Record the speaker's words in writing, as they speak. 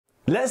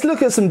Let's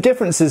look at some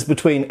differences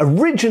between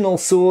original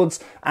swords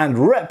and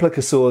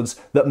replica swords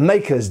that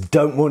makers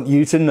don't want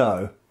you to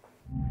know.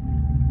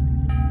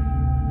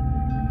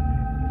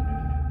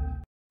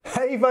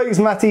 Hey folks,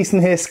 Matt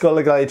Easton here,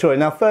 Schola Gladiatoria.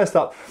 Now first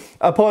up,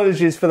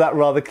 apologies for that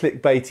rather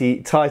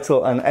clickbaity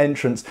title and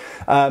entrance,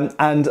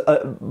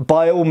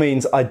 by all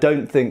means I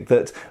don't think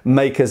that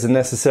makers are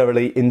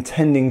necessarily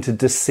intending to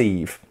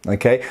deceive,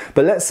 okay?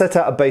 But let's set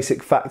out a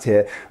basic fact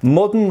here.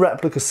 Modern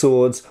replica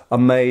swords are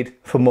made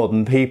for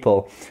modern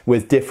people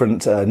with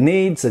different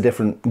needs, a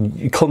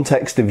different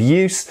context of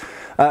use,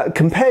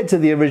 compared to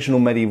the original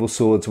medieval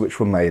swords which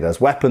were made as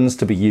weapons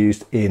to be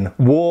used in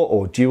war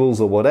or duels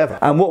or whatever.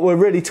 And what we're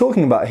really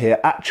talking about here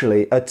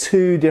actually are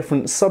two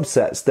different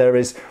subsets. There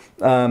is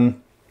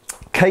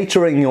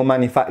catering your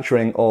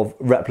manufacturing of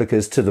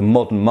replicas to the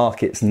modern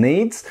market's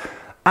needs,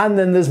 and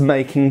then there's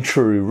making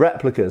true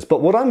replicas.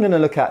 But what I'm going to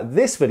look at in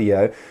this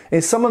video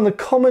is some of the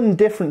common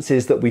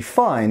differences that we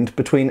find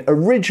between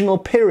original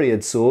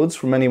period swords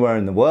from anywhere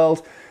in the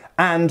world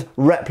and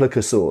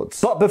replica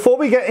swords. But before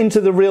we get into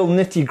the real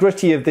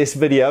nitty-gritty of this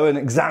video and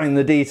examine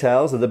the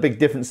details of the big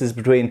differences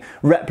between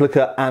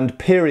replica and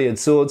period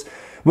swords,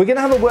 we're going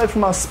to have a word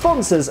from our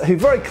sponsors who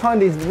very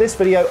kindly for this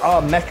video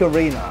are Mech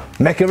Arena.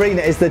 Mech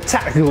Arena is the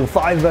tactical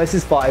 5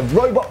 vs 5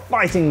 robot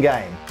fighting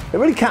game. It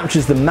really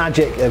captures the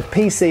magic of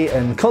PC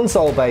and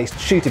console-based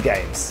shooter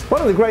games.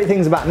 One of the great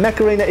things about Mech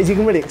Arena is you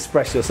can really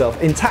express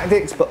yourself in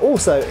tactics, but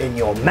also in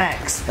your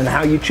mechs and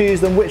how you choose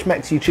them, which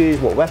mechs you choose,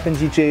 what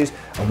weapons you choose,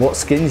 and what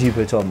skins you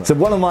put on them. So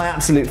one of my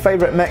absolute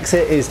favourite mechs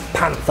here is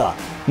Panther.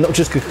 Not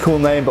just a cool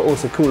name, but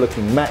also cool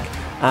looking mech.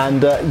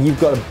 And you've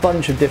got a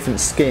bunch of different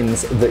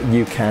skins that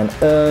you can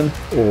earn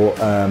or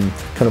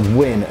kind of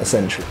win,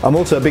 essentially. I'm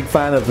also a big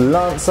fan of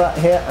Lancer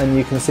here, and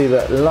you can see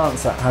that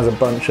Lancer has a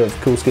bunch of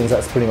cool skins.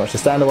 That's pretty much the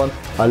standard one.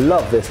 I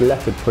love this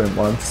leopard print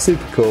one,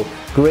 super cool.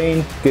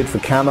 Green, good for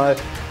camo,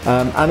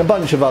 and a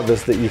bunch of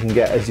others that you can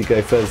get as you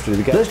go further through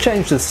the game. Let's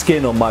change the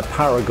skin on my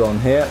Paragon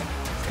here.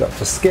 Let's go up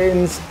to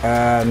skins,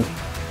 and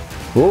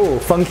oh,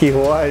 funky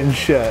Hawaiian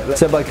shirt.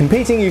 So by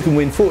competing you can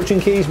win fortune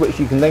keys, which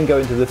you can then go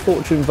into the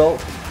fortune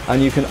vault,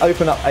 and you can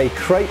open up a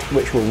crate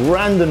which will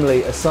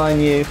randomly assign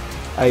you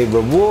a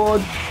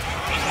reward.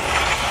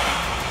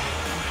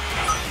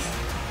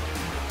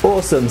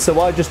 Awesome,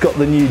 so I just got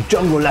the new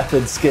jungle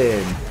leopard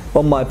skin.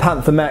 On my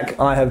Panther mech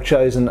I have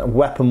chosen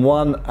weapon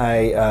 1,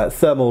 a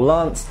thermal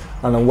lance,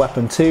 and on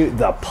weapon 2,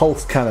 the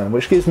pulse cannon,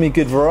 which gives me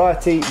good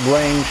variety,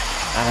 range,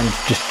 and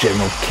just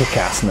general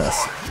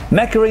kick-assness.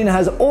 Mech Arena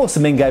has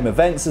awesome in-game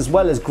events as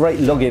well as great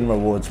login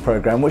rewards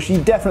program, which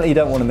you definitely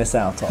don't want to miss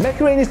out on.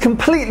 Mech Arena is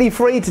completely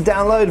free to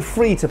download,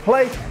 free to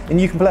play, and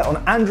you can play it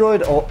on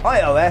Android or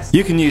iOS.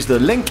 You can use the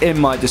link in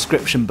my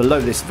description below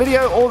this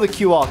video or the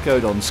QR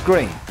code on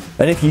screen.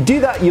 And if you do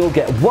that, you'll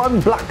get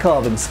 1 black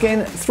carbon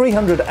skin,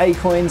 300 A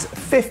coins,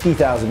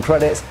 50,000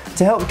 credits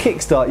to help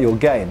kickstart your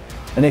game.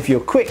 And if you're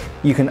quick,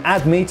 you can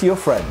add me to your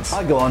friends.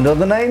 I go under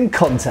the name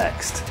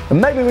Context.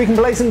 And maybe we can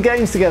play some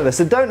games together,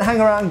 so don't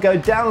hang around, go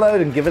download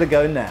and give it a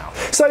go now.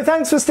 So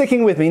thanks for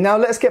sticking with me. Now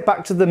let's get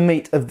back to the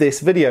meat of this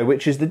video,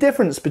 which is the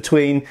difference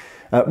between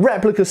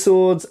replica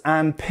swords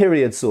and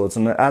period swords.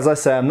 And as I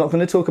say, I'm not going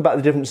to talk about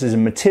the differences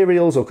in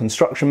materials or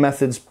construction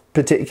methods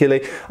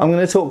particularly. I'm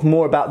going to talk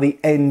more about the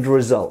end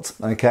result,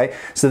 okay?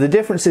 So the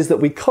differences that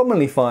we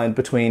commonly find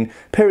between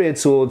period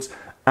swords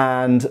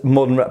and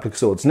modern replica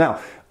swords. Now,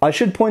 I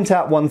should point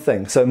out one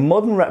thing. So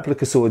modern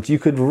replica swords, you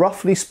could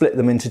roughly split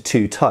them into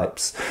 2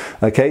 types.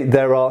 Okay,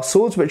 there are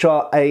swords which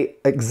are an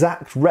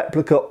exact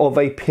replica of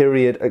a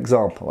period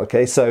example.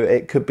 Okay, so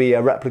it could be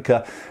a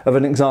replica of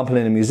an example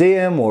in a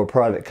museum or a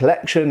private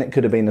collection. It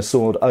could have been a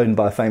sword owned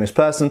by a famous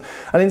person.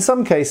 And in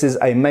some cases,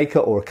 a maker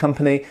or a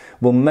company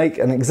will make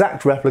an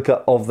exact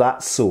replica of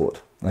that sword.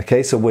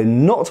 Okay, so we're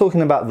not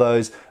talking about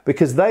those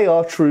because they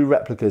are true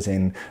replicas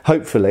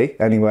hopefully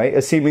anyway,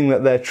 assuming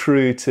that they're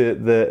true to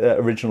the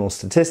original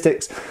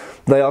statistics.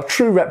 They are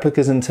true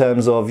replicas in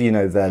terms of, you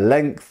know, their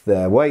length,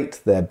 their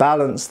weight, their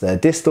balance, their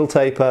distal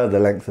taper, the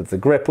length of the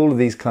grip, all of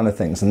these kind of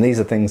things. And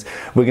these are things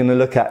we're going to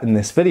look at in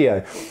this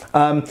video.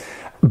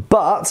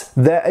 But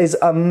there is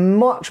a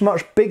much,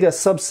 much bigger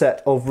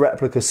subset of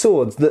replica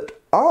swords that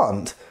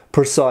aren't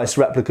precise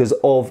replicas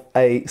of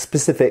a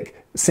specific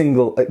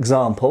single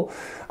example,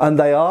 and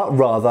they are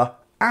rather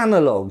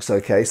analogues.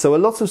 Okay, so a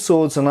lot of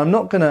swords, and I'm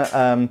not going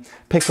to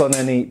pick on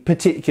any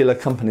particular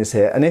companies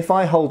here, and if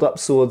I hold up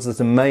swords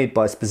that are made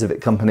by specific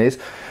companies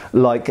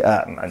like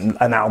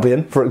an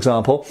Albion, for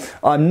example,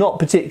 I'm not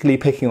particularly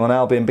picking on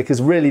Albion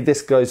because really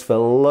this goes for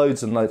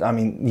loads and loads. I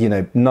mean, you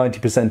know,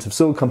 90% of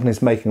sword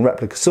companies making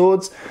replica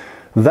swords,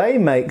 they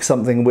make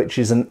something which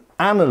is an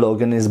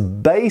analogue and is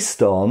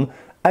based on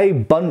a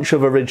bunch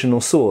of original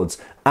swords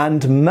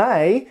and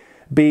may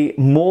be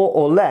more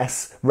or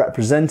less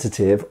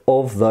representative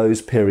of those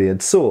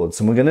period swords.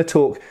 And we're going to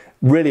talk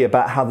really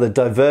about how the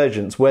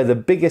divergence, where the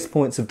biggest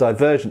points of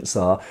divergence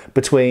are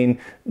between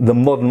the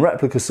modern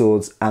replica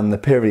swords and the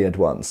period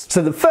ones.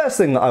 So the first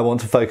thing that I want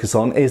to focus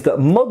on is that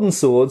modern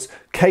swords,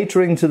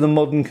 catering to the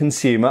modern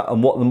consumer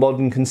and what the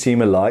modern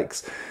consumer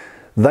likes,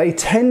 they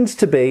tend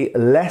to be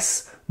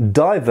less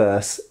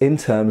diverse in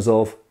terms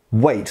of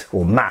weight,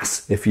 or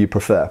mass if you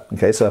prefer.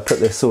 Okay, so I put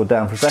this sword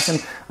down for a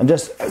second and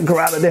just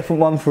grab a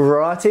different one for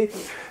variety.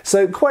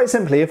 So quite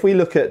simply, if we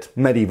look at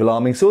medieval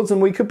arming swords,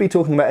 and we could be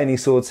talking about any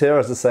swords here,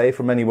 as I say,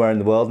 from anywhere in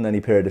the world in any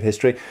period of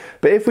history,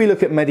 but if we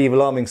look at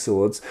medieval arming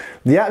swords,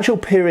 the actual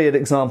period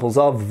examples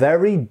are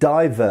very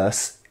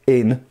diverse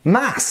in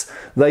mass.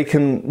 They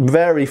can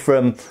vary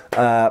from,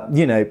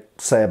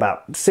 say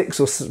about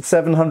 600 or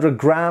 700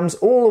 grams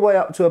all the way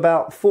up to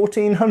about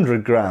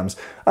 1400 grams.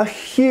 A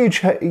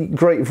huge,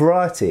 great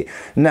variety.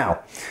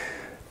 Now,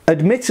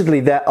 admittedly,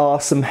 there are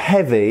some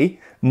heavy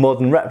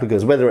modern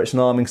replicas, whether it's an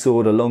arming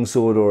sword, a long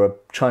sword, or a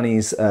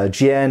Chinese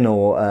jian,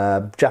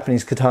 or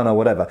Japanese katana, or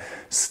whatever.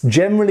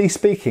 Generally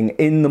speaking,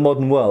 in the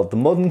modern world, the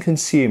modern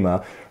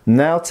consumer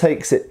now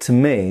takes it to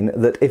mean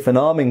that if an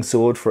arming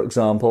sword, for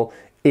example,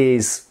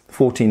 is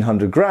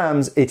 1400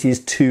 grams, it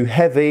is too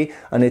heavy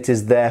and it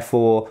is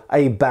therefore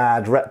a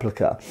bad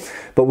replica.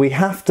 But we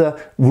have to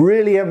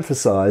really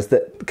emphasize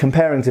that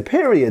comparing to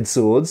period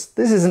swords,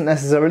 this isn't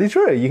necessarily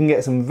true. You can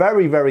get some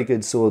very, very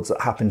good swords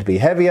that happen to be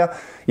heavier.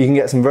 You can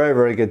get some very,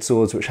 very good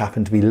swords which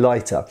happen to be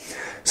lighter.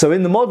 So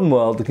in the modern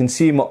world, the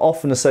consumer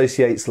often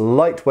associates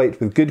lightweight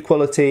with good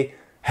quality,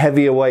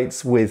 heavier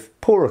weights with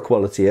poorer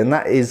quality, and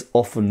that is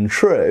often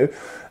true.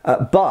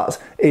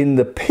 But in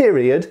the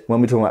period,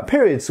 when we're talking about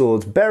period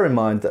swords, bear in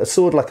mind that a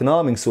sword like an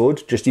arming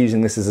sword, just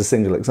using this as a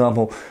single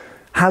example,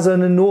 has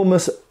an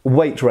enormous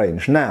weight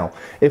range. Now,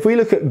 if we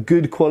look at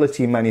good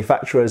quality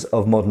manufacturers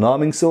of modern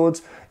arming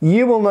swords,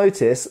 you will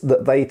notice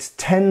that they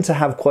tend to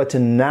have quite a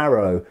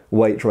narrow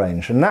weight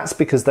range, and that's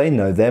because they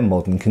know their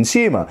modern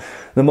consumer.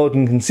 The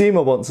modern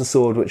consumer wants a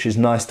sword which is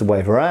nice to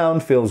wave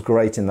around, feels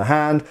great in the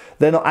hand.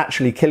 They're not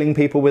actually killing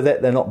people with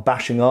it, they're not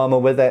bashing armour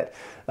with it.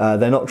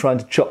 They're not trying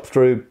to chop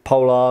through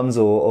pole arms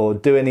or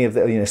do any of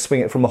the, swing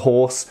it from a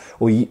horse,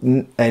 or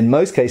in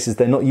most cases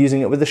they're not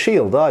using it with a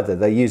shield either.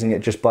 They're using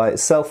it just by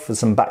itself for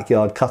some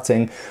backyard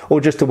cutting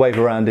or just to wave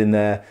around in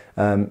their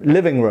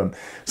living room.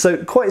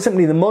 So quite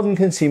simply, the modern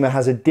consumer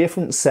has a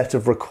different set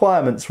of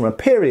requirements from a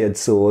period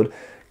sword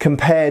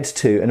compared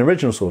to an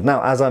original sword.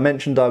 Now, as I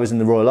mentioned, I was in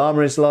the Royal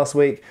Armouries last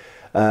week,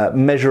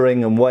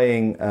 measuring and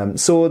weighing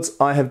swords.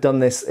 I have done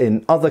this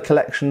in other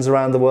collections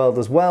around the world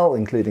as well,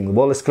 including the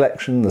Wallace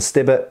collection, the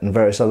Stibbett, and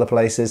various other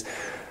places.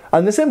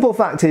 And the simple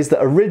fact is that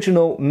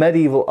original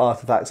medieval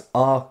artefacts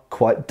are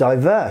quite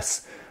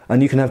diverse.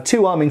 And you can have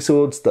two arming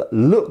swords that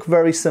look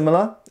very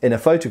similar in a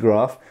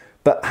photograph,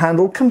 but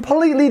handled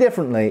completely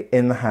differently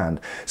in the hand.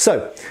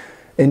 So,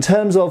 in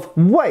terms of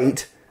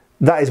weight,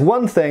 that is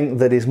one thing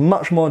that is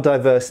much more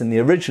diverse in the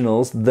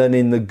originals than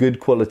in the good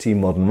quality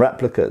modern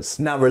replicas.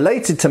 Now,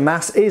 related to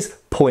mass is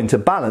point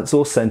of balance,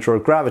 or centre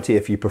of gravity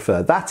if you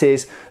prefer. That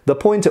is the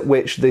point at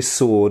which this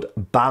sword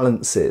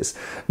balances.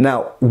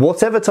 Now,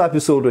 whatever type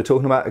of sword we're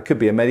talking about, it could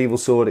be a medieval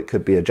sword, it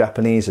could be a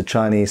Japanese, a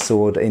Chinese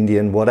sword,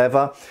 Indian,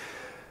 whatever.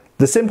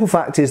 The simple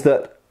fact is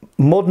that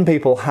modern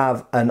people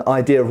have an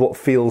idea of what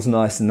feels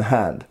nice in the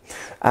hand.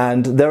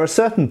 And there are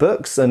certain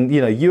books, and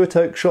Ewart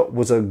Oakeshott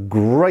was a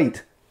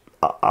great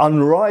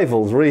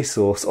unrivaled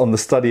resource on the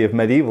study of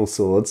medieval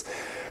swords,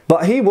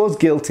 but he was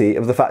guilty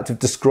of the fact of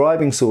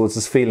describing swords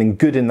as feeling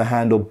good in the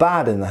hand or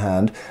bad in the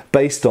hand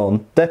based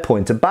on their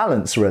point of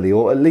balance, really,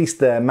 or at least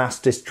their mass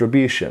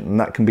distribution, and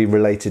that can be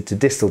related to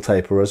distal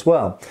taper as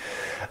well.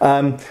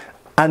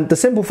 And the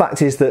simple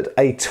fact is that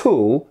a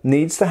tool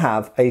needs to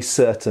have a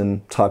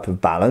certain type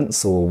of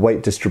balance or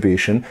weight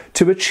distribution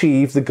to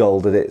achieve the goal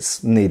that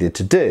it's needed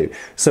to do.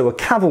 So a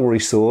cavalry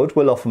sword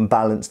will often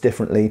balance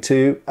differently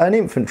to an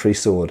infantry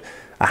sword.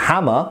 A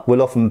hammer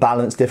will often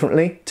balance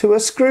differently to a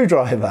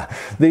screwdriver.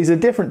 These are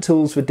different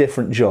tools for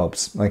different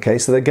jobs, okay?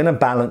 So they're going to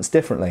balance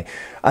differently.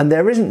 And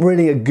there isn't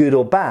really a good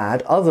or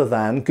bad other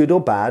than good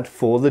or bad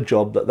for the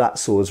job that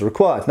sword's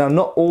required. Now,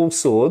 not all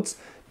swords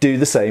do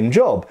the same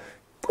job.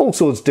 All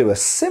swords do a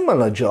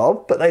similar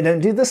job, but they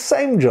don't do the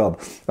same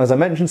job. As I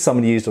mentioned, some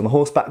are used on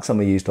horseback, some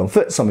are used on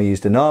foot, some are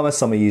used in armour,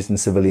 some are used in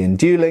civilian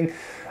duelling,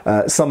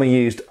 some are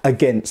used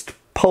against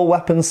pole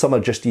weapons, some are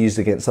just used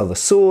against other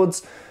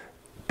swords,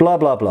 blah,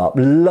 blah, blah.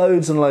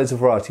 Loads and loads of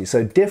variety.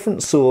 So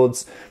different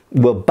swords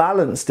will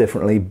balance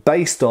differently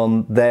based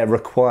on their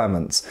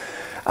requirements.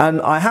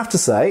 And I have to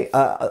say,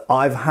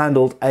 I've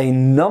handled a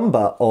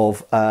number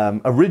of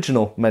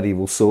original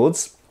medieval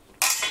swords,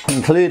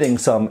 including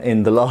some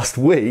in the last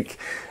week,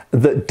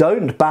 that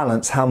don't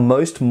balance how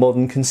most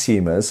modern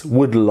consumers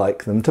would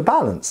like them to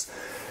balance.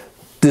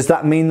 Does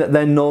that mean that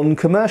they're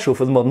non-commercial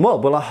for the modern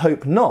world? Well, I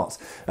hope not,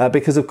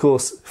 because of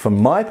course,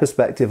 from my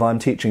perspective, I'm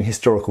teaching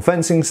historical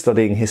fencing,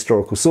 studying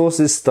historical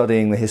sources,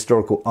 studying the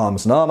historical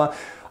arms and armour.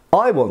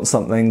 I want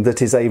something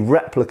that is a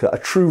replica, a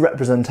true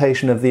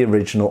representation of the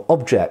original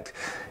object.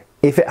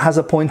 If it has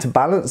a point of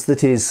balance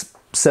that is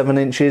 7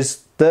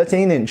 inches,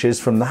 13 inches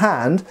from the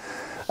hand,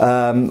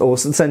 or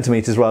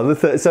centimetres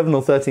rather, 7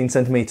 or 13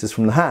 centimetres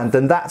from the hand,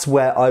 then that's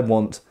where I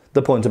want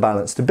the point of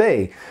balance to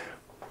be.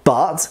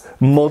 But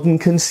modern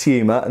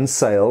consumer and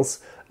sales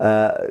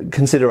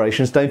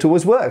considerations don't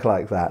always work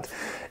like that.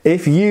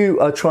 If you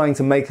are trying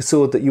to make a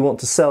sword that you want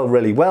to sell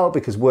really well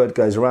because word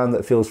goes around that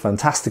it feels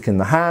fantastic in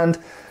the hand,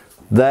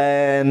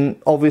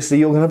 then obviously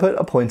you're going to put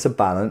a point of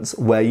balance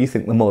where you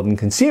think the modern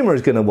consumer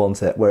is going to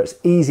want it, where it's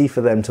easy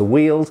for them to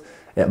wield.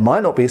 It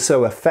might not be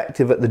so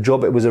effective at the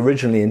job it was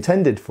originally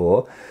intended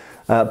for,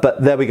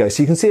 but there we go.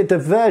 So you can see a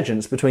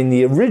divergence between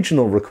the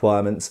original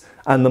requirements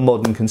and the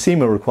modern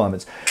consumer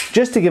requirements.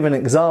 Just to give an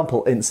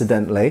example,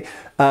 incidentally,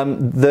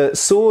 the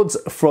swords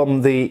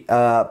from the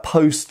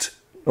post,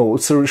 or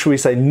so should we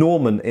say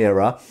Norman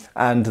era,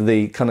 and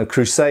the kind of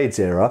Crusades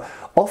era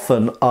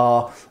often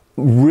are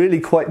really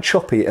quite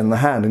choppy in the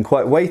hand and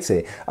quite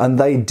weighty, and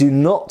they do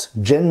not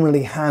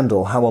generally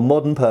handle how a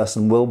modern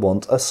person will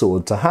want a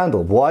sword to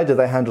handle. Why do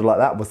they handle like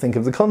that? Well, think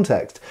of the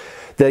context.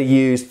 They're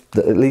used,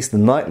 at least the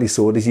knightly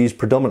sword is used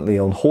predominantly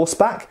on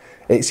horseback.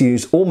 It's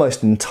used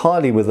almost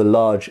entirely with a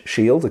large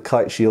shield, a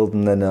kite shield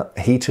and then a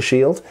heater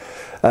shield.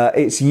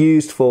 It's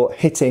used for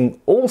hitting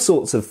all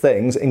sorts of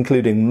things,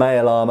 including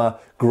mail armour,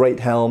 great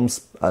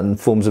helms and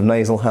forms of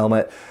nasal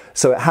helmet.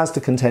 So it has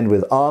to contend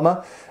with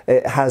armour,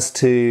 it has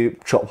to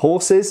chop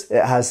horses,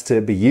 it has to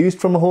be used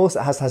from a horse,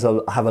 it has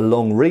to have a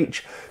long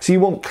reach. So you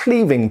want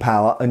cleaving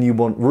power and you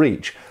want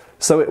reach.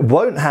 So it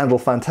won't handle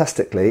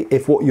fantastically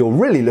if what you're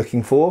really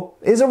looking for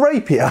is a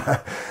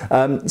rapier.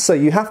 So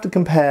you have to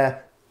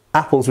compare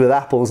apples with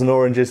apples and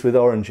oranges with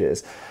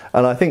oranges.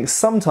 And I think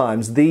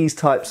sometimes these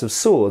types of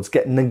swords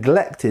get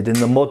neglected in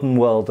the modern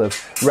world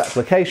of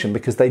replication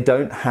because they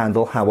don't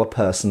handle how a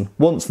person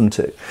wants them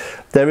to.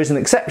 There is an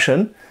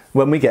exception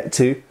when we get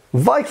to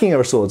Viking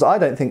era swords. I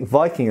don't think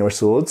Viking era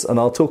swords, and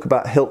I'll talk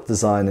about hilt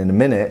design in a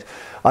minute,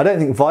 I don't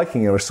think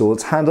Viking era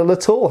swords handle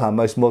at all how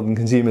most modern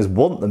consumers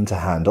want them to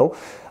handle.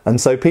 And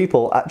so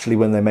people actually,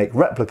 when they make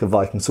replica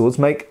Viking swords,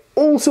 make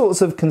all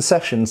sorts of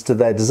concessions to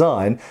their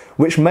design,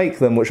 which make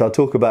them, which I'll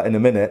talk about in a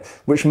minute,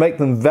 which make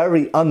them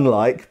very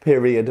unlike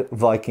period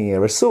Viking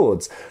era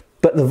swords.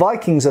 But the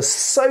Vikings are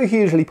so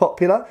hugely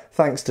popular,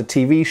 thanks to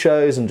TV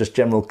shows and just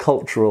general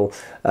cultural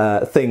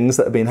things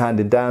that have been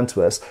handed down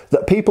to us,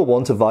 that people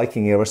want a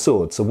Viking era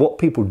sword. So what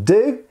people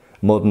do,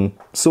 modern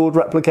sword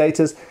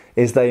replicators,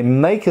 is they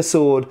make a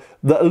sword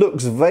that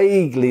looks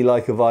vaguely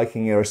like a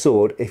Viking era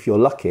sword, if you're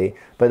lucky,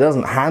 but it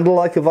doesn't handle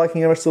like a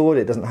Viking era sword,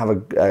 it doesn't have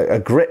a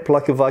grip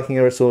like a Viking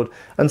era sword,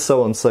 and so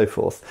on and so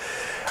forth.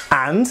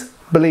 And,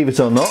 believe it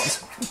or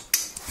not,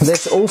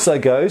 this also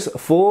goes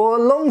for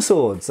long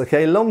swords,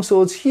 okay? Long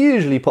swords,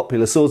 hugely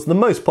popular swords, the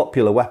most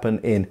popular weapon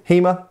in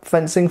HEMA,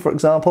 fencing for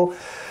example.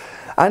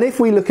 And if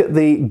we look at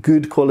the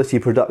good quality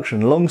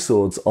production long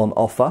swords on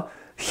offer,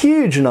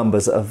 huge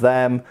numbers of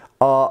them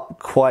are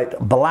quite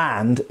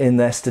bland in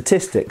their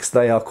statistics.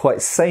 They are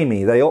quite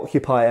samey. They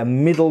occupy a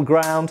middle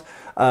ground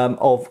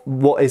of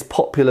what is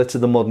popular to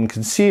the modern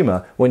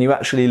consumer. When you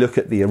actually look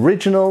at the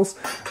originals,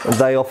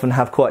 they often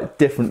have quite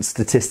different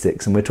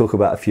statistics, and we'll talk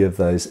about a few of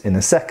those in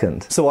a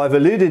second. So I've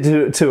alluded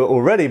to it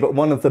already, but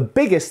one of the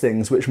biggest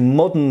things which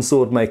modern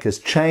sword makers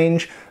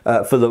change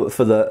for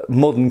the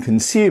modern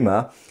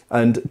consumer,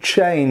 and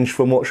change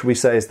from what should we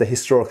say is the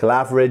historical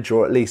average,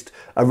 or at least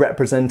a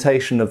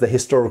representation of the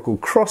historical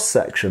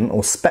cross-section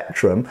or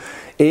spectrum,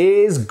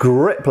 is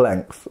grip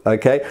length,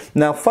 okay?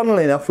 Now,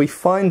 funnily enough, we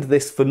find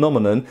this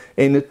phenomenon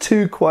in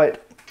two quite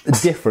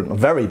different,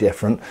 very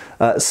different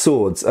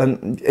swords,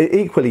 and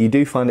equally you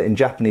do find it in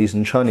Japanese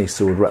and Chinese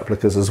sword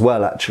replicas as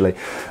well, actually.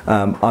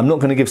 I'm not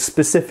going to give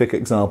specific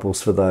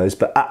examples for those,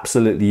 but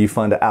absolutely you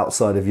find it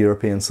outside of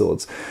European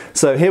swords.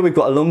 So here we've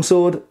got a long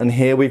sword, and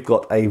here we've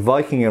got a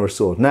Viking era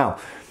sword. Now,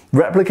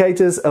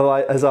 replicators,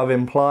 as I've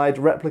implied,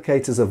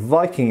 replicators of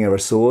Viking era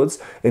swords,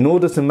 in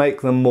order to make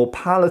them more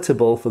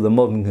palatable for the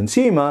modern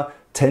consumer,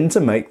 tend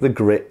to make the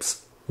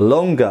grips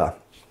longer.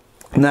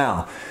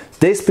 Now,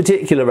 this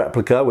particular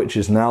replica, which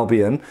is an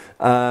Albion,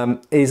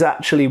 is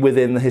actually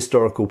within the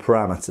historical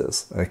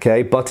parameters,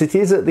 okay? But it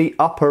is at the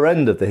upper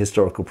end of the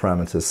historical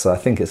parameters, so I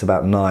think it's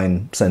about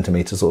 9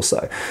 centimeters or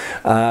so.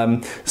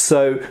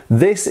 So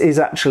this is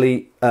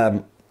actually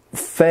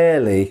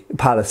fairly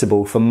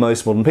palatable for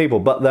most modern people,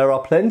 but there are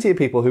plenty of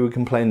people who would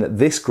complain that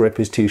this grip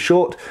is too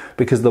short,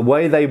 because the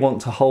way they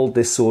want to hold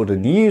this sword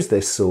and use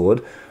this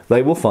sword,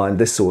 they will find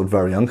this sword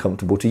very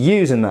uncomfortable to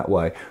use in that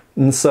way.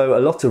 And so a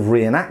lot of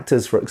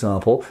reenactors, for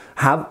example,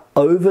 have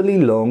overly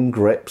long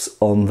grips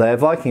on their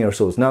Viking era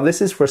swords. Now,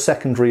 this is for a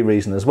secondary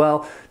reason as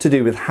well, to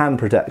do with hand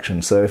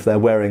protection. So if they're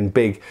wearing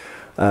big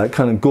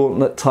kind of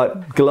gauntlet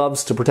type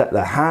gloves to protect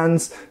their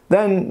hands,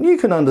 then you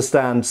can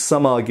understand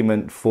some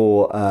argument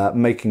for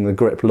making the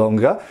grip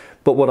longer.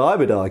 But what I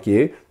would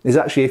argue is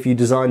actually, if you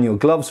design your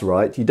gloves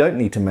right, you don't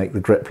need to make the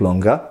grip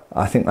longer.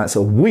 I think that's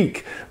a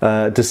weak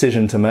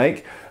decision to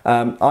make.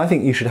 I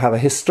think you should have a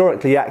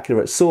historically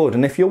accurate sword,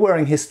 and if you're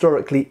wearing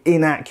historically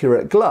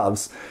inaccurate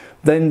gloves,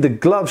 then the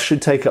gloves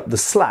should take up the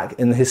slack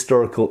in the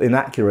historical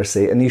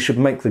inaccuracy, and you should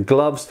make the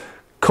gloves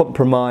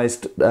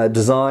compromised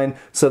design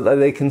so that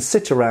they can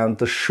sit around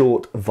the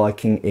short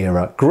Viking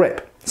era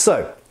grip.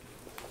 So,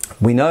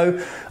 We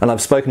know, and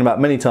I've spoken about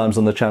many times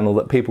on the channel,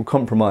 that people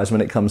compromise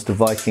when it comes to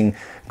Viking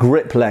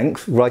grip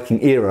length,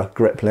 Viking era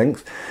grip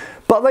length,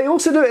 but they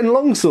also do it in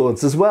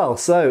longswords as well.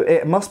 So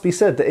it must be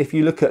said that if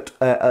you look at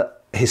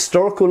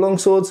historical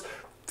longswords,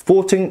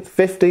 14th,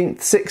 15th,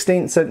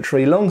 16th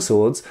century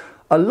longswords,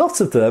 a lot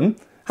of them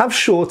have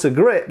shorter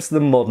grips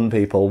than modern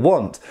people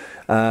want.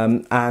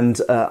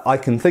 I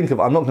can think of,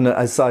 I'm not going to,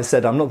 as I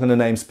said, I'm not going to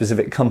name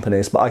specific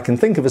companies, but I can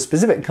think of a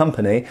specific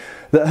company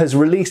that has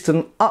released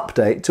an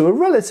update to a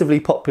relatively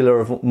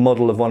popular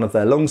model of one of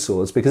their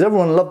longswords, because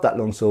everyone loved that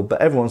longsword,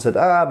 but everyone said,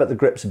 but the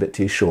grip's a bit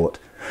too short.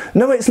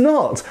 No, it's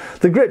not.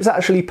 The grip's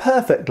actually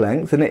perfect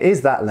length, and it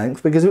is that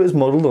length because it was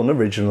modelled on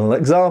original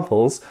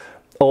examples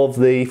of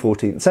the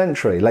 14th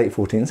century, late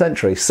 14th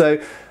century.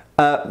 So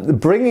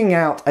bringing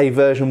out a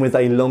version with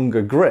a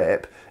longer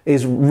grip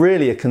is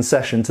really a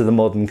concession to the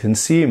modern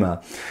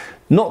consumer.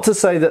 Not to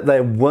say that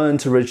there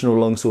weren't original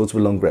longswords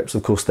with long grips,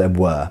 of course there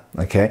were,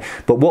 okay?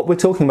 But what we're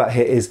talking about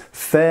here is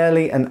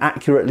fairly and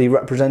accurately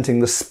representing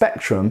the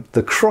spectrum,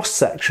 the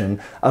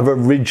cross-section of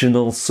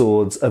original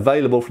swords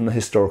available from the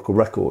historical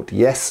record.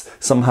 Yes,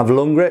 some have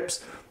long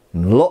grips,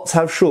 lots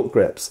have short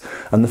grips.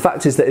 And the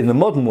fact is that in the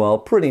modern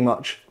world, pretty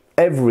much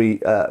I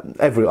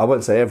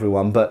won't say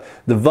everyone, but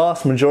the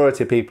vast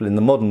majority of people in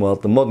the modern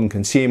world, the modern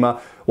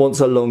consumer, wants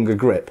a longer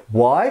grip.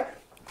 Why?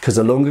 Because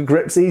a longer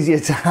grip's easier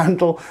to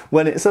handle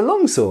when it's a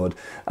longsword.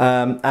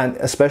 And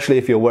especially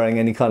if you're wearing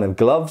any kind of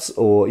gloves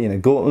or, you know,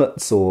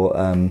 gauntlets or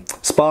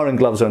sparring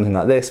gloves or anything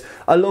like this,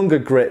 a longer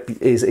grip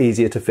is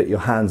easier to fit your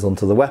hands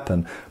onto the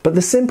weapon. But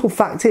the simple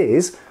fact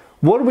is,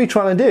 what are we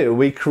trying to do? Are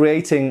we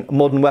creating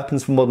modern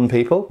weapons for modern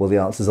people? Well, the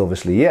answer is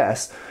obviously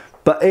yes.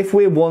 But if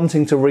we're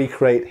wanting to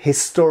recreate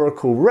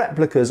historical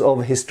replicas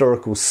of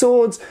historical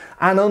swords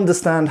and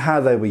understand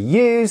how they were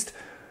used,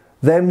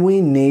 then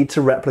we need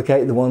to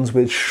replicate the ones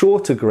with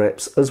shorter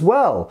grips as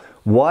well.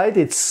 Why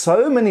did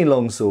so many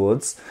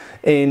longswords,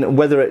 in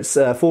whether it's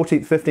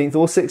 14th, 15th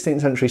or 16th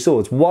century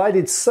swords, why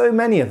did so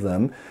many of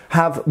them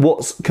have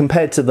what's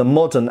compared to the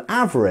modern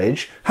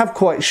average, have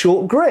quite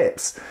short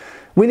grips?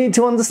 We need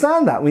to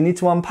understand that, we need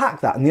to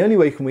unpack that, and the only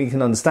way we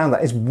can understand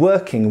that is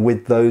working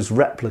with those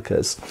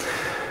replicas.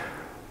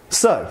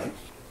 So,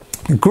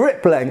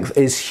 grip length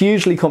is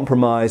hugely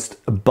compromised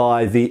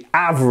by the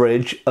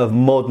average of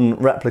modern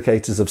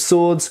replicators of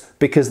swords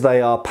because they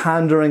are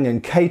pandering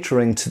and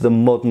catering to the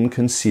modern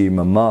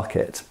consumer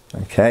market.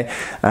 Okay,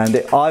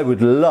 and I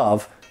would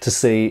love to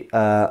see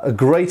a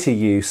greater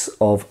use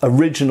of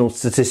original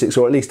statistics,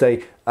 or at least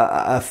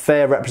a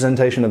fair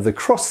representation of the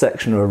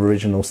cross-section of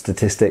original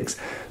statistics,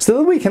 so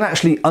that we can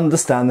actually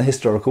understand the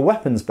historical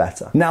weapons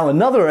better. Now,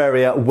 another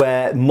area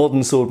where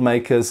modern sword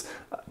makers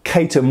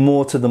cater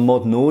more to the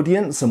modern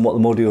audience and what the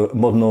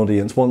modern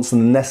audience wants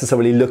than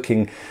necessarily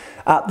looking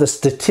at the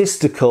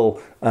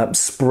statistical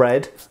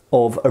spread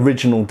of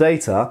original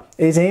data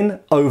is in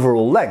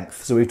overall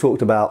length. So we've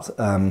talked about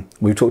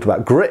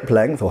grip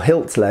length or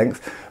hilt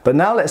length, but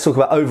now let's talk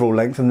about overall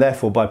length and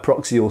therefore by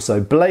proxy also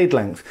blade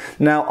length.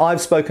 Now,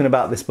 I've spoken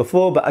about this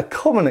before, but a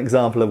common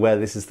example of where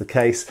this is the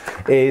case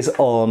is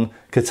on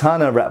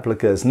katana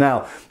replicas.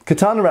 Now,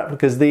 katana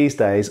replicas these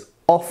days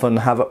often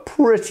have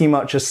pretty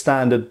much a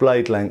standard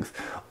blade length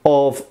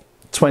of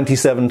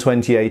 27,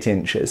 28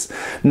 inches.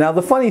 Now,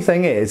 the funny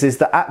thing is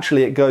that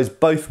actually it goes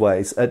both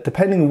ways,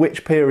 depending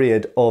which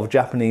period of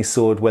Japanese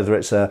sword, whether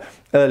it's a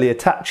earlier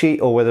tachi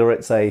or whether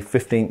it's a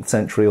 15th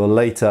century or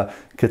later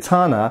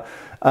katana,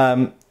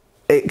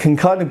 it can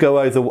kind of go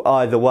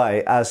either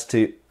way as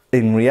to,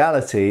 in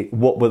reality,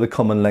 what were the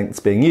common lengths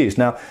being used.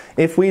 Now,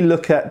 if we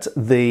look at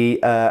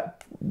the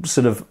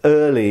sort of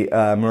early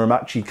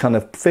Muromachi, kind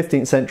of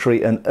 15th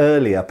century and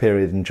earlier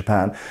period in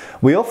Japan,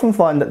 we often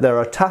find that there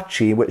are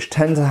tachi which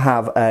tend to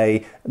have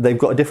they've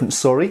got a different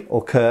sori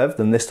or curve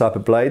than this type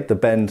of blade. The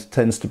bend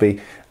tends to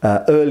be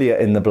earlier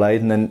in the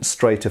blade and then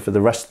straighter for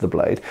the rest of the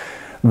blade.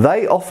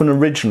 They often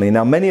originally,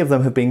 now many of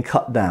them have been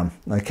cut down,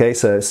 okay,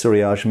 so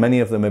suriage,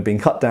 many of them have been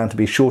cut down to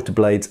be shorter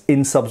blades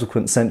in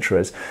subsequent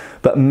centuries,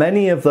 but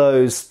many of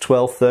those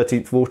 12th,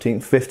 13th, 14th,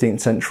 15th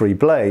century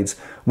blades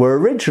were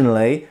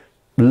originally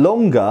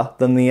longer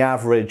than the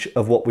average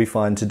of what we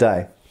find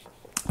today.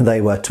 They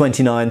were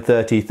 29,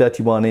 30,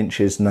 31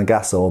 inches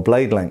nagasa or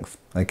blade length,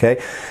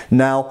 okay?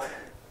 Now,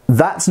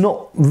 that's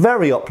not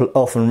very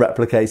often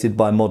replicated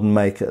by modern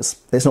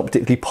makers. It's not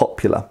particularly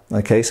popular,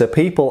 okay? So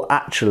people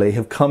actually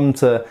have come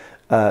to,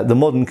 the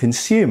modern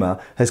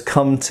consumer has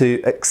come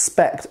to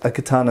expect a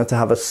katana to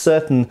have a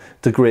certain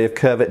degree of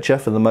curvature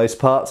for the most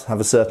part, have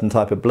a certain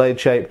type of blade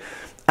shape,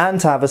 and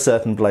to have a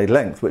certain blade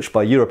length, which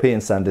by European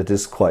standard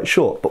is quite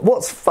short. But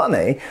what's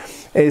funny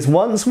is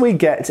once we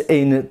get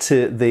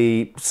into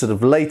the sort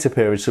of later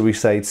period, so we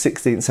say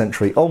 16th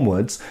century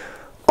onwards,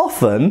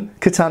 often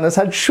katanas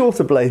had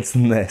shorter blades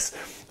than this.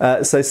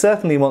 So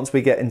certainly once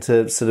we get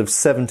into sort of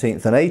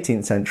 17th and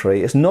 18th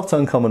century, it's not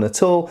uncommon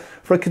at all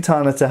for a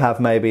katana to have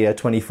maybe a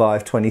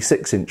 25,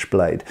 26 inch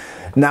blade.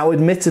 Now,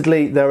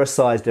 admittedly, there are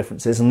size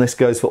differences, and this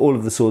goes for all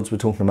of the swords we're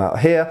talking about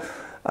here.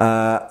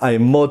 a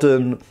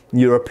modern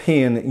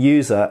European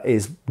user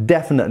is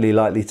definitely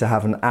likely to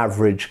have an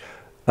average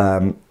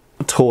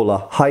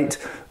taller height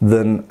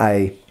than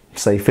a,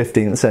 say,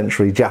 15th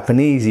century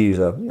Japanese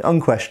user,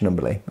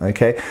 unquestionably,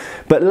 okay?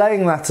 But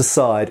laying that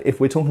aside, if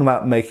we're talking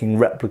about making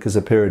replicas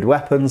of period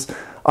weapons,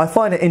 I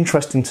find it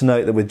interesting to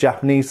note that with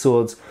Japanese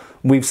swords,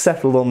 we've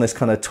settled on this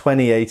kind of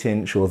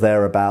 28-inch or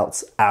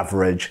thereabouts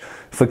average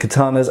for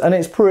katanas, and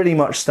it's pretty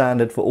much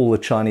standard for all the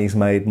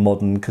Chinese-made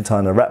modern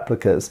katana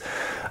replicas.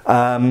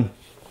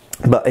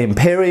 But in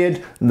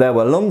period, there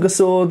were longer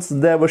swords,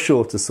 there were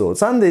shorter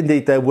swords, and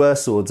indeed there were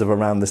swords of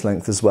around this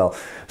length as well.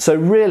 So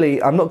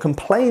really, I'm not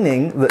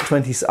complaining that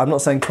I'm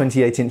not saying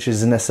 28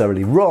 inches is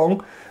necessarily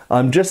wrong.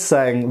 I'm just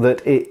saying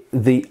that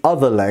the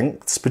other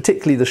lengths,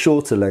 particularly the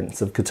shorter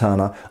lengths of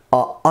katana,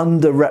 are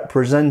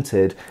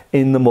underrepresented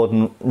in the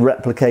modern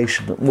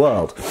replication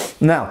world.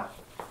 Now,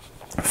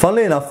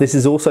 funnily enough, this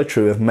is also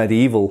true of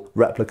medieval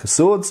replica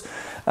swords.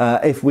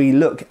 If we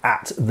look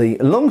at the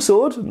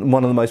longsword,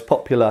 one of the most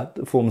popular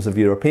forms of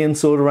European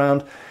sword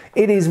around,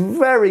 it is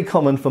very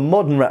common for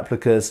modern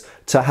replicas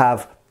to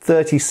have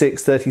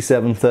 36,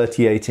 37,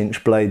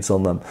 38-inch blades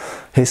on them.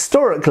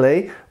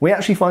 Historically, we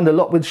actually find a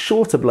lot with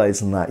shorter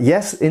blades than that.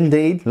 Yes,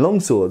 indeed,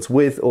 longswords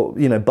with, or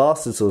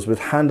bastard swords with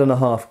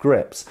 1.5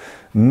 grips.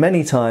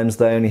 Many times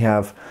they only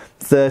have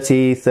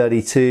 30,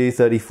 32,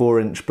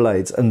 34-inch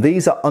blades, and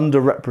these are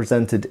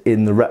underrepresented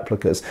in the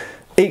replicas.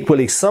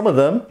 Equally, some of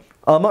them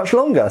are much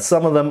longer.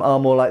 Some of them are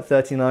more like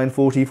 39,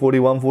 40,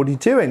 41,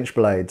 42-inch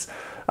blades,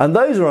 and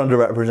those are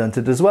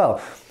underrepresented as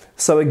well.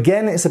 So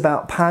again, it's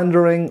about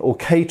pandering or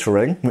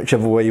catering,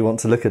 whichever way you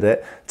want to look at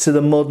it, to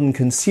the modern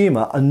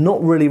consumer and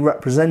not really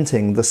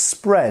representing the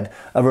spread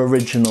of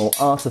original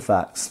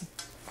artifacts.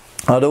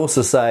 I'd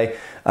also say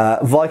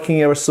Viking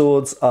era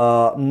swords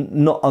are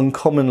not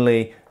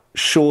uncommonly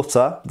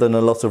shorter than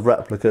a lot of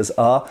replicas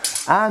are,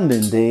 and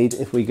indeed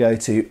if we go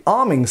to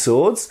arming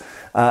swords,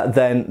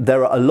 then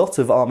there are a lot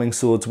of arming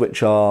swords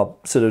which are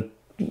sort of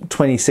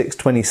 26,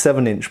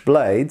 27-inch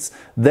blades.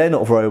 They're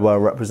not very well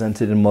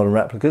represented in modern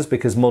replicas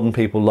because modern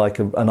people like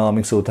an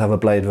arming sword to have a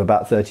blade of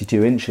about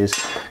 32 inches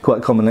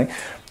quite commonly.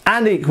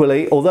 And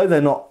equally, although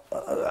they're not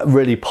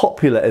really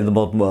popular in the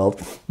modern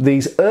world,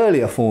 these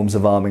earlier forms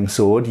of arming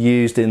sword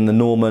used in the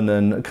Norman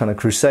and kind of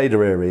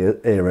Crusader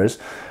eras,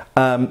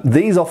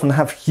 these often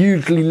have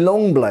hugely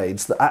long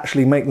blades that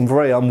actually make them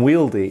very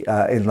unwieldy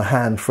in the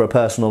hand for a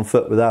person on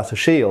foot without a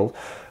shield.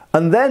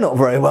 And they're not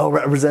very well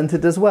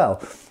represented as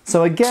well.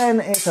 So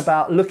again, it's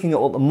about looking at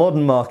what the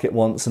modern market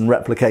wants and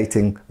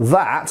replicating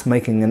that,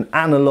 making an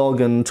analogue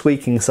and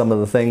tweaking some of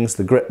the things,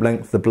 the grip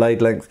length, the blade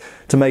length,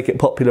 to make it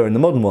popular in the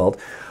modern world,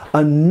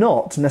 and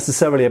not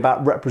necessarily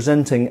about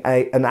representing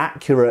an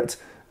accurate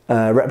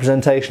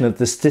representation of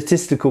the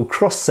statistical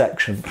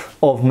cross-section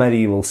of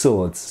medieval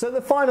swords. So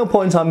the final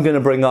point I'm going to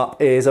bring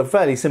up is a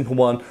fairly simple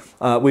one.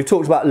 We've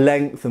talked about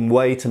length and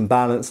weight and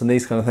balance and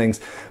these kind of things,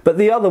 but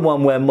the other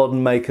one where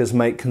modern makers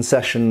make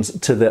concessions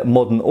to the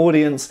modern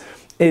audience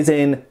is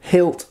in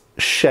hilt,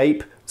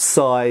 shape,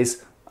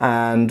 size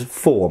and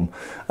form.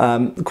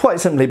 Quite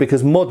simply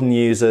because modern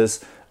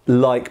users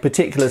like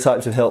particular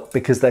types of hilt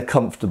because they're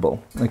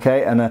comfortable.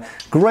 Okay, and a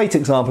great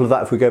example of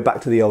that, if we go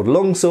back to the old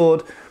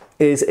longsword,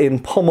 is in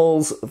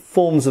pommels,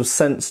 forms of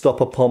scent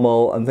stopper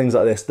pommel and things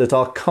like this that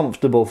are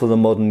comfortable for the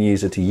modern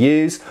user to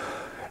use.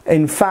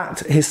 In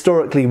fact,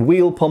 historically,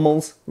 wheel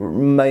pommels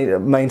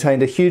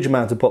maintained a huge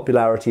amount of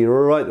popularity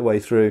right the way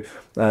through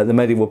the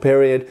medieval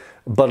period,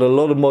 but a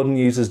lot of modern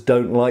users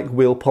don't like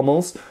wheel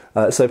pommels.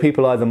 So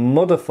people either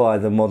modify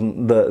the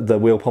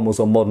wheel pommels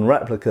on modern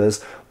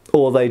replicas,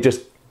 or they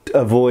just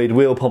avoid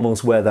wheel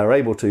pommels where they're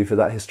able to for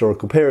that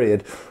historical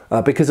period,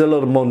 because a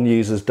lot of modern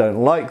users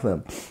don't like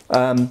them.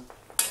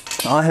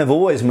 I have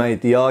always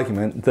made the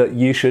argument that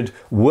you should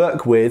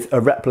work with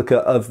a replica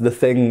of the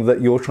thing that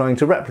you're trying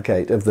to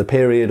replicate, of the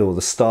period or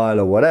the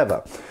style or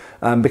whatever,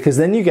 because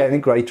then you gain a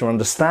greater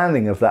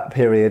understanding of that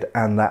period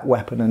and that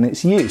weapon and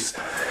its use.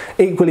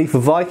 Equally, for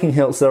Viking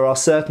hilts, there are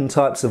certain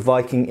types of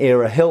Viking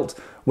era hilt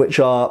which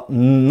are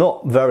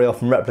not very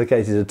often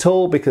replicated at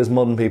all because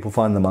modern people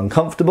find them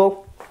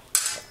uncomfortable.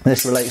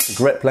 This relates to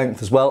grip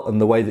length as well and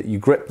the way that you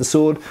grip the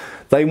sword.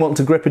 They want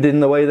to grip it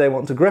in the way they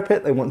want to grip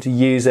it. They want to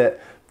use it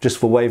just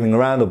for waving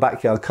around or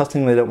backyard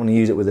cutting. They don't want to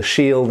use it with a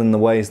shield in the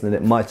ways that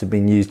it might have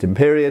been used in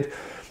period.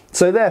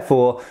 So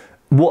therefore,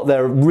 what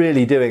they're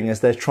really doing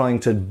is they're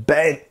trying to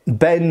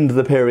bend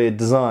the period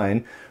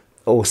design,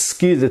 or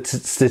skew the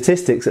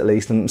statistics at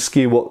least, and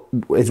skew what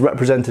is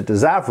represented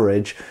as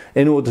average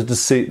in order to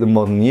suit the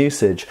modern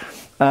usage.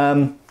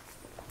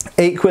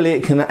 Equally,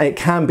 it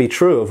can be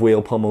true of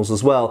wheel pommels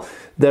as well.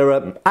 there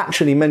are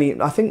actually many,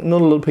 I think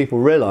not a lot of people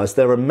realise,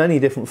 there are many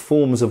different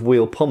forms of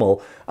wheel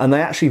pommel, and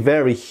they actually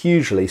vary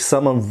hugely.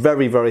 Some are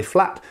very, very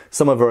flat,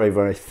 some are very,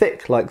 very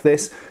thick like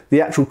this.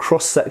 The actual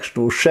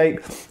cross-sectional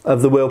shape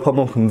of the wheel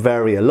pommel can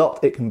vary a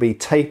lot. It can be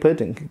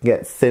tapered and can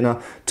get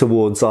thinner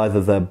towards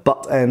either the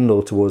butt end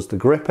or towards the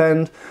grip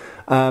end.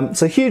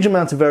 So huge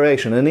amount of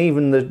variation, and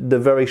even the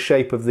very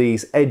shape of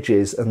these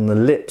edges and the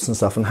lips and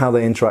stuff and how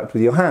they interact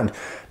with your hand.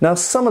 Now,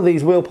 some of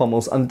these wheel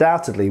pommels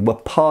undoubtedly were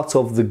part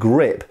of the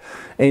grip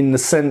in the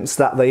sense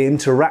that they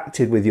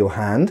interacted with your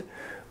hand,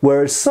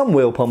 whereas some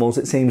wheel pommels,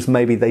 it seems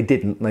maybe they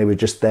didn't. They were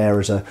just there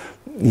as a,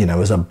 you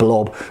know, as a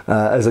blob,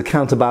 as a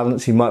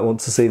counterbalance you might want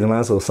to see them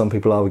as, or some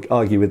people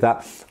argue with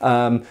that.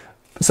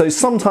 So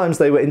sometimes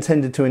they were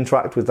intended to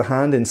interact with the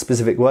hand in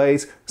specific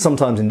ways,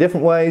 sometimes in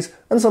different ways,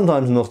 and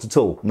sometimes not at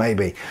all,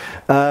 maybe.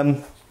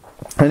 And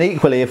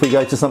equally, if we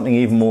go to something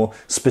even more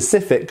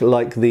specific,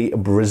 like the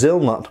Brazil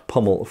nut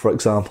pommel, for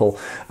example,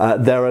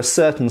 there are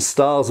certain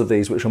styles of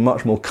these which are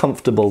much more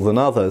comfortable than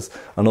others,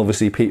 and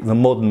obviously the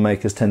modern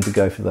makers tend to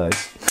go for those.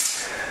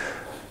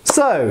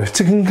 So,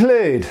 to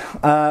conclude,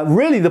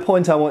 really the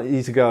point I want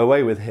you to go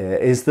away with here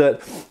is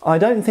that I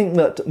don't think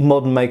that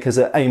modern makers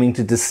are aiming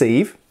to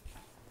deceive.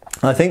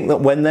 I think that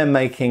when they're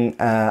making,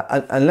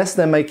 unless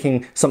they're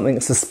making something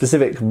that's a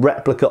specific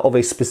replica of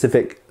a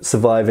specific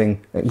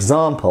surviving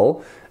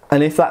example,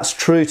 and if that's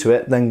true to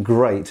it, then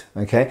great,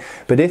 okay?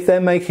 But if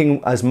they're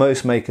making, as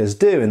most makers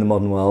do in the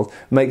modern world,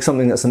 make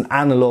something that's an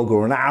analogue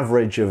or an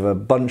average of a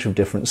bunch of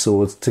different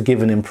swords to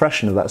give an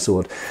impression of that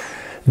sword,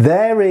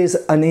 there is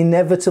an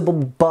inevitable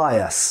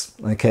bias,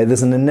 okay?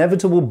 There's an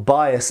inevitable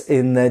bias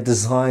in their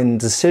design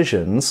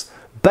decisions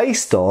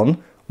based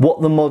on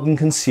what the modern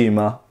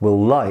consumer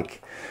will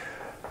like.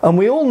 And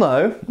we all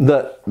know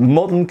that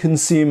modern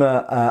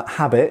consumer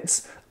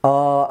habits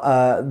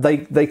are,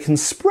 they can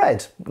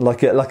spread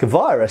like a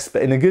virus,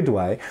 but in a good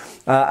way.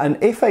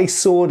 And if a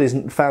sword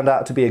isn't found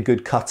out to be a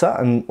good cutter,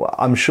 and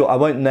I'm sure I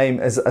won't name,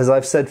 as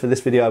I've said for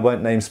this video, I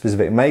won't name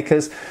specific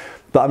makers,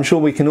 but I'm sure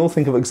we can all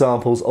think of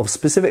examples of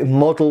specific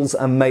models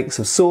and makes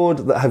of sword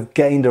that have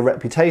gained a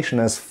reputation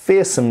as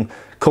fearsome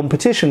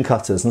competition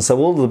cutters. And so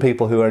all of the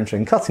people who are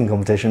entering cutting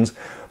competitions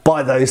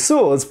buy those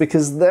swords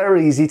because they're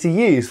easy to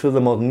use for the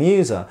modern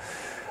user.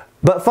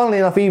 But funnily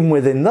enough, even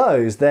within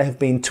those, there have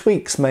been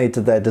tweaks made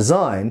to their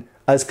design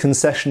as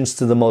concessions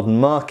to the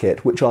modern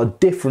market, which are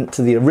different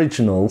to the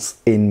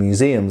originals in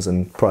museums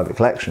and private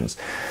collections.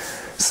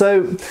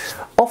 So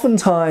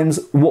oftentimes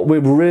what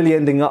we're really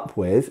ending up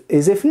with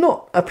is, if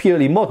not a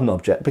purely modern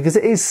object, because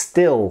it is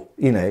still,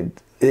 you know,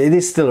 it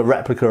is still a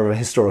replica of a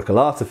historical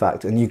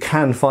artifact, and you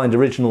can find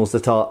originals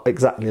that are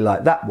exactly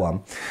like that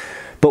one.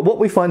 But what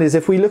we find is,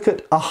 if we look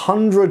at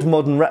 100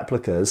 modern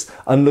replicas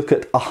and look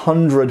at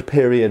 100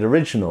 period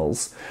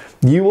originals,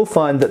 you will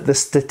find that the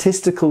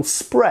statistical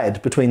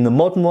spread between the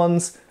modern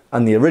ones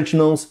and the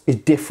originals is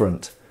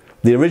different.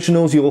 The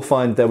originals, you will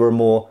find there were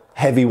more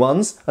heavy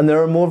ones and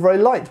there are more very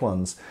light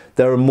ones.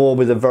 There are more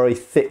with a very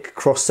thick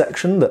cross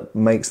section that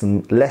makes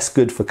them less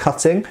good for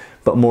cutting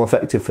but more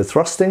effective for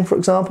thrusting, for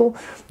example.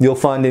 You'll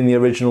find in the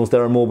originals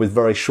there are more with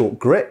very short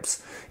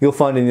grips. You'll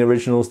find in the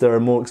originals there are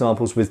more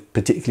examples with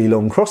particularly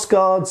long cross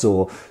guards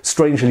or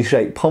strangely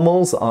shaped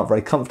pommels that aren't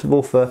very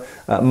comfortable for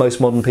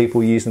most modern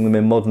people using them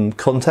in modern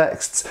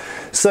contexts.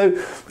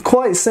 So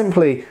quite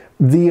simply,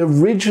 the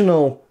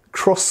original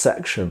cross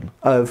section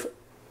of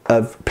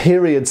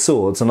period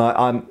swords, and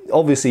I'm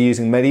obviously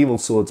using medieval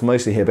swords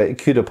mostly here, but it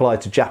could apply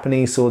to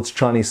Japanese swords,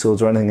 Chinese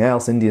swords, or anything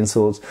else, Indian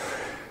swords.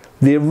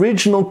 The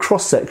original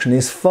cross-section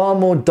is far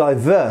more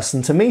diverse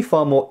and, to me,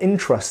 far more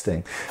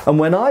interesting. And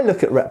when I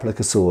look at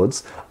replica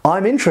swords,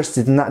 I'm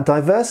interested in that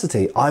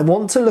diversity. I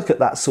want to look at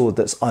that sword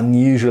that's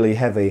unusually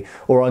heavy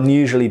or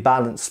unusually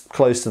balanced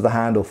close to the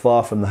hand or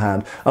far from the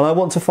hand, and I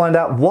want to find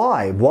out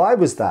why. Why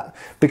was that?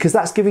 Because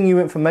that's giving you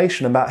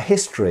information about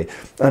history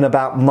and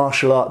about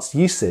martial arts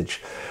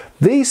usage.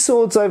 These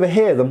swords over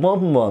here, the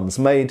modern ones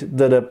made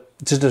that are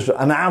just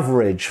an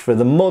average for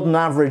the modern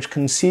average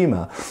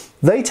consumer,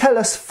 they tell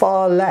us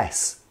far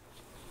less.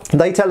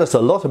 They tell us a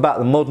lot about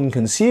the modern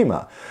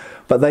consumer,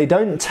 but they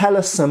don't tell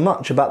us so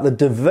much about the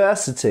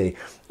diversity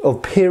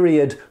of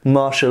period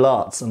martial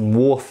arts and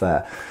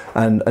warfare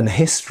and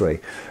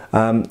history.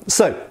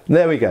 So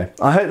there we go.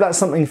 I hope that's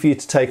something for you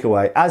to take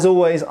away. As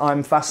always,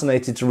 I'm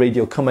fascinated to read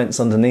your comments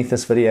underneath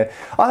this video.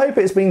 I hope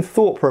it's been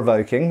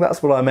thought-provoking.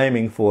 That's what I'm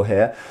aiming for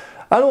here.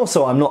 And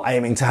also, I'm not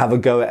aiming to have a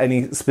go at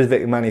any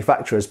specific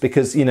manufacturers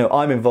because, you know,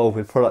 I'm involved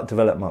with product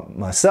development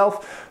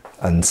myself,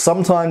 and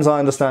sometimes I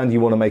understand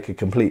you want to make a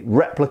complete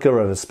replica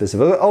of a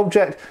specific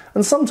object,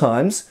 and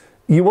sometimes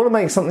you want to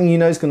make something you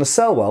know is going to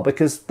sell well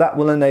because that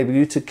will enable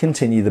you to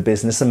continue the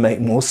business and make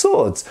more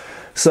swords.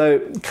 So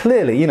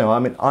clearly, you know,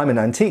 I'm an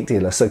antique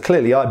dealer, so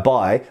clearly I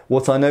buy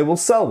what I know will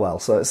sell well,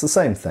 so it's the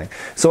same thing.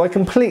 So I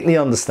completely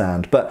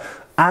understand, but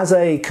as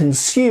a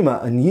consumer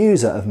and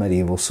user of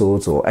medieval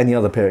swords or any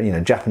other period, you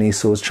know, Japanese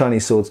swords,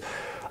 Chinese swords,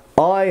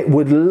 I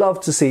would love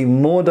to see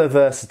more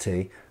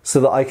diversity so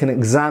that I can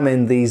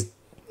examine these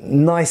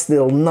nice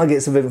little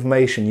nuggets of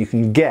information you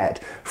can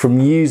get from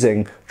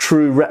using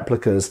true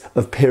replicas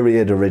of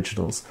period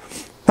originals.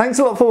 Thanks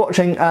a lot for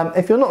watching.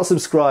 If you're not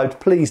subscribed,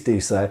 please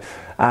do so,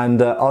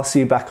 and I'll see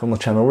you back on the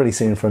channel really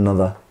soon for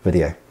another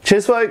video.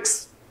 Cheers,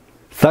 folks!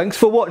 Thanks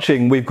for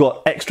watching. We've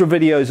got extra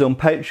videos on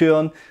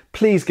Patreon.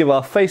 Please give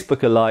our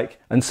Facebook a like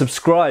and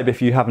subscribe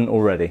if you haven't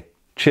already.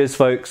 Cheers,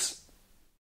 folks.